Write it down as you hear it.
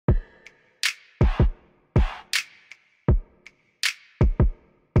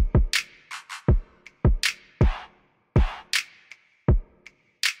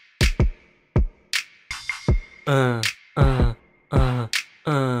uh, uh, uh, uh,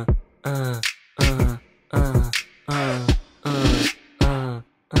 uh, uh, uh, uh,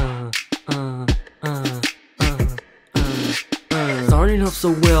 Starting off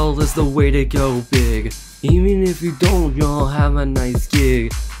so well is the way to go big. Even if you don't, you'll have a nice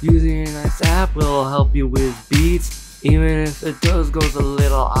gig. Using a nice app will help you with beats, even if it goes a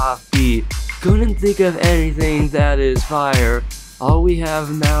little offbeat. Couldn't think of anything that is fire. All we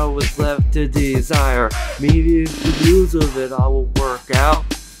have now is left to desire. Maybe if the views of it all will work out.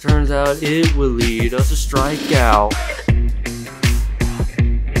 Turns out it will lead us to strikeout.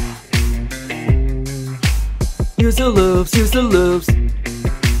 Use the loops, use the loops.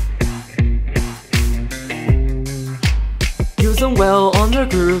 Use them well on their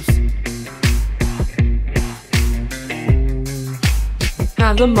groups.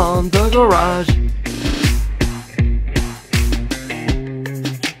 Have them on the garage.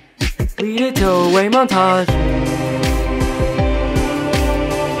 Lead it to a montage.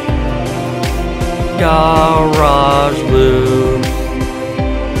 Garage loops.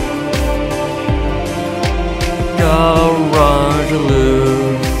 Garage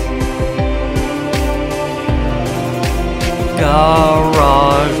loops.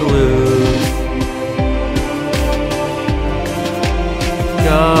 Garage loops.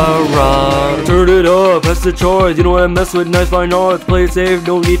 Garage. Turn it up, that's the choice. You don't wanna mess with nice fine arts. Play it safe,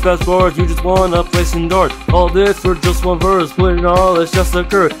 no need fast forwards. You just wanna play some darts. All this for just one verse. Put it all, it's just a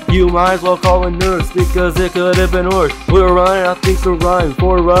curse. You might as well call it nerds, because it could have been worse. We're running out things to rhyme.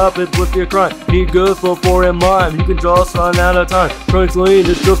 For up, it would be a crime. Need good flow for a mime. You can just run out of time. Trying to explain,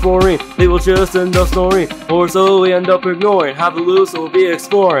 it's just boring. They will just end up snoring, or so we end up ignoring. Have the loose, so we'll be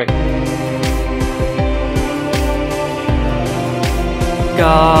exploring.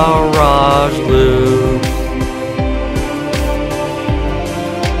 Garage loops.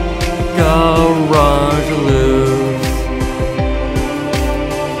 Garage loops.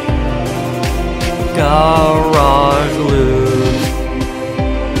 Garage loops.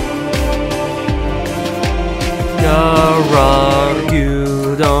 Garage.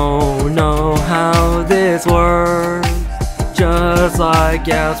 You don't know how this works, just like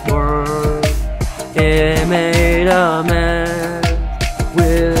gas works. It made a mess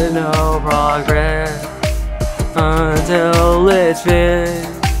with no progress until it's fixed.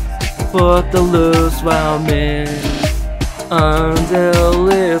 Put the loose well mixed until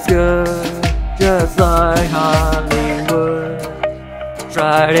it's good, just like Hollywood.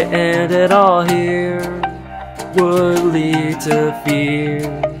 Try to end it all here would lead to fear.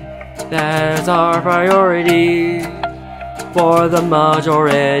 That's our priority for the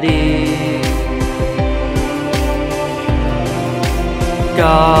majority.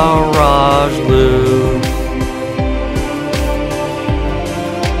 Garage loops.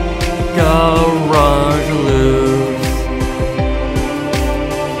 Garage loops.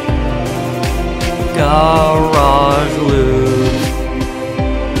 Garage loops.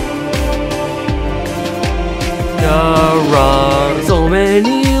 Garage. So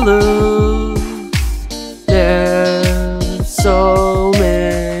many loops. There's so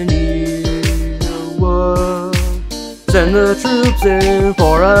many words. Send the troops in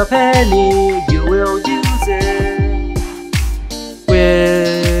for a penny. You will use it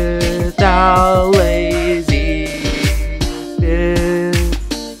without lazy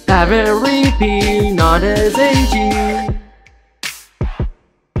bits. Have it repeat, not as AG.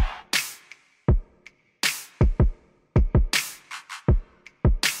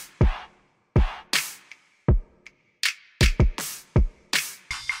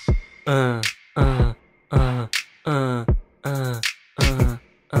 uh, uh, uh, uh.